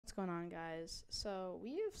What's going on, guys? So we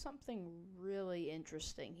have something really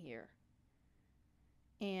interesting here.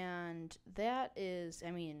 And that is,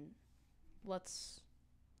 let's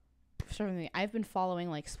start with me. I've been following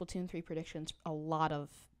like Splatoon 3 predictions,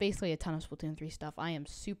 basically a ton of Splatoon 3 stuff. I am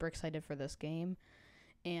super excited for this game,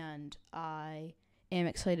 and I am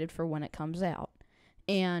excited for when it comes out.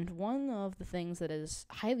 And one of the things that is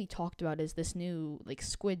highly talked about is this new like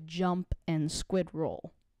squid jump and squid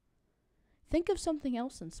roll. Think of something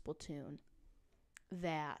else in Splatoon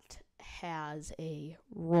that has a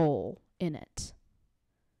role in it.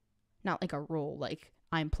 Not like a role, like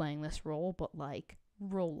I'm playing this role, but like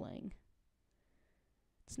rolling.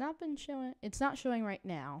 It's not showing right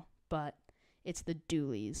now, but it's the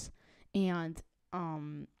Dualies. And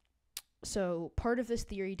so part of this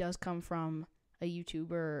theory does come from a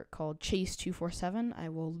YouTuber called Chase247. I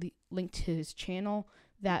will link to his channel,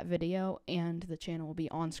 that video, and the channel will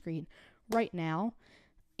be on screen right now.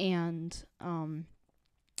 And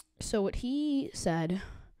so what he said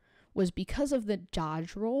was because of the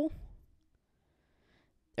dodge roll,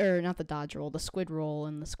 or not the dodge roll, the squid roll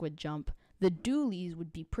and the squid jump, the dualies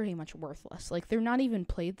would be pretty much worthless. Like, they're not even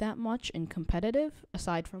played that much in competitive,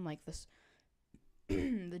 aside from like this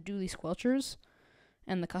the dualie squelchers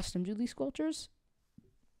and the custom dualie squelchers.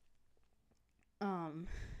 I'm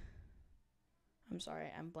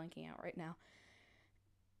sorry, I'm blanking out right now.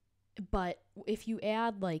 But if you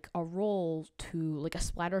add like a roll to like a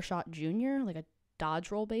Splattershot Junior, like a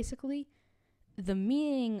dodge roll basically, the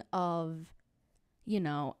meaning of,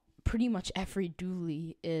 pretty much every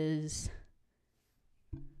dualie is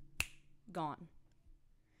gone.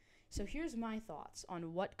 So here's my thoughts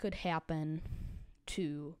on what could happen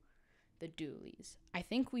to the dualies. I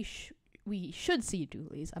think we should see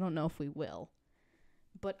dualies. I don't know if we will.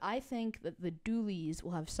 But I think that the dualies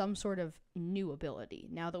will have some sort of new ability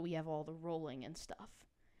now that we have all the rolling and stuff.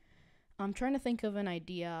 I'm trying to think of an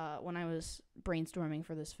idea when I was brainstorming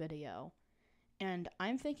for this video. And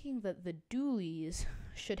I'm thinking that the dualies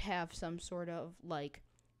should have some sort of, like,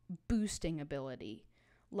 boosting ability.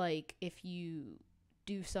 Like, if you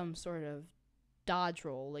do some sort of dodge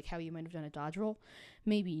roll, like how you might have done a dodge roll,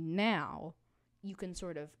 maybe now you can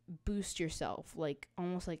sort of boost yourself, like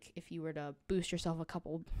almost like if you were to boost yourself a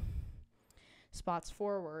couple spots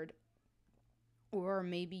forward. Or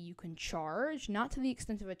maybe you can charge, not to the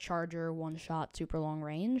extent of a charger, one shot, super long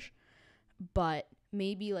range, but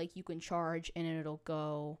maybe like you can charge and it'll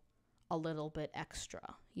go a little bit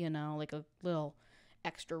extra, like a little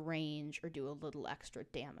extra range or do a little extra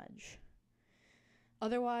damage.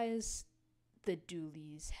 Otherwise, the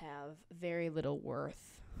dualies have very little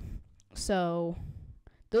worth. So,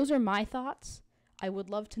 those are my thoughts. I would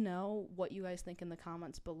love to know what you guys think in the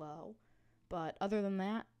comments below. But other than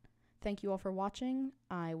that, thank you all for watching.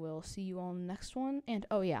 I will see you all in the next one. And,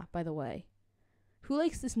 oh yeah, by the way, who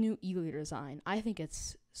likes this new e-leader design? I think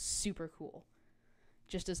it's super cool.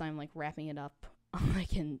 Just as I'm, like, wrapping it up, I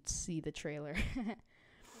can see the trailer.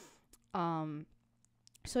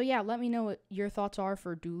 So yeah, let me know what your thoughts are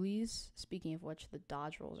for dualies. Speaking of which, the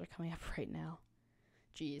dodge rolls are coming up right now.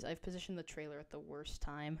 Jeez, I've positioned the trailer at the worst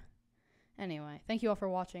time. Anyway, thank you all for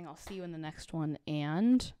watching. I'll see you in the next one,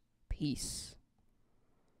 and peace.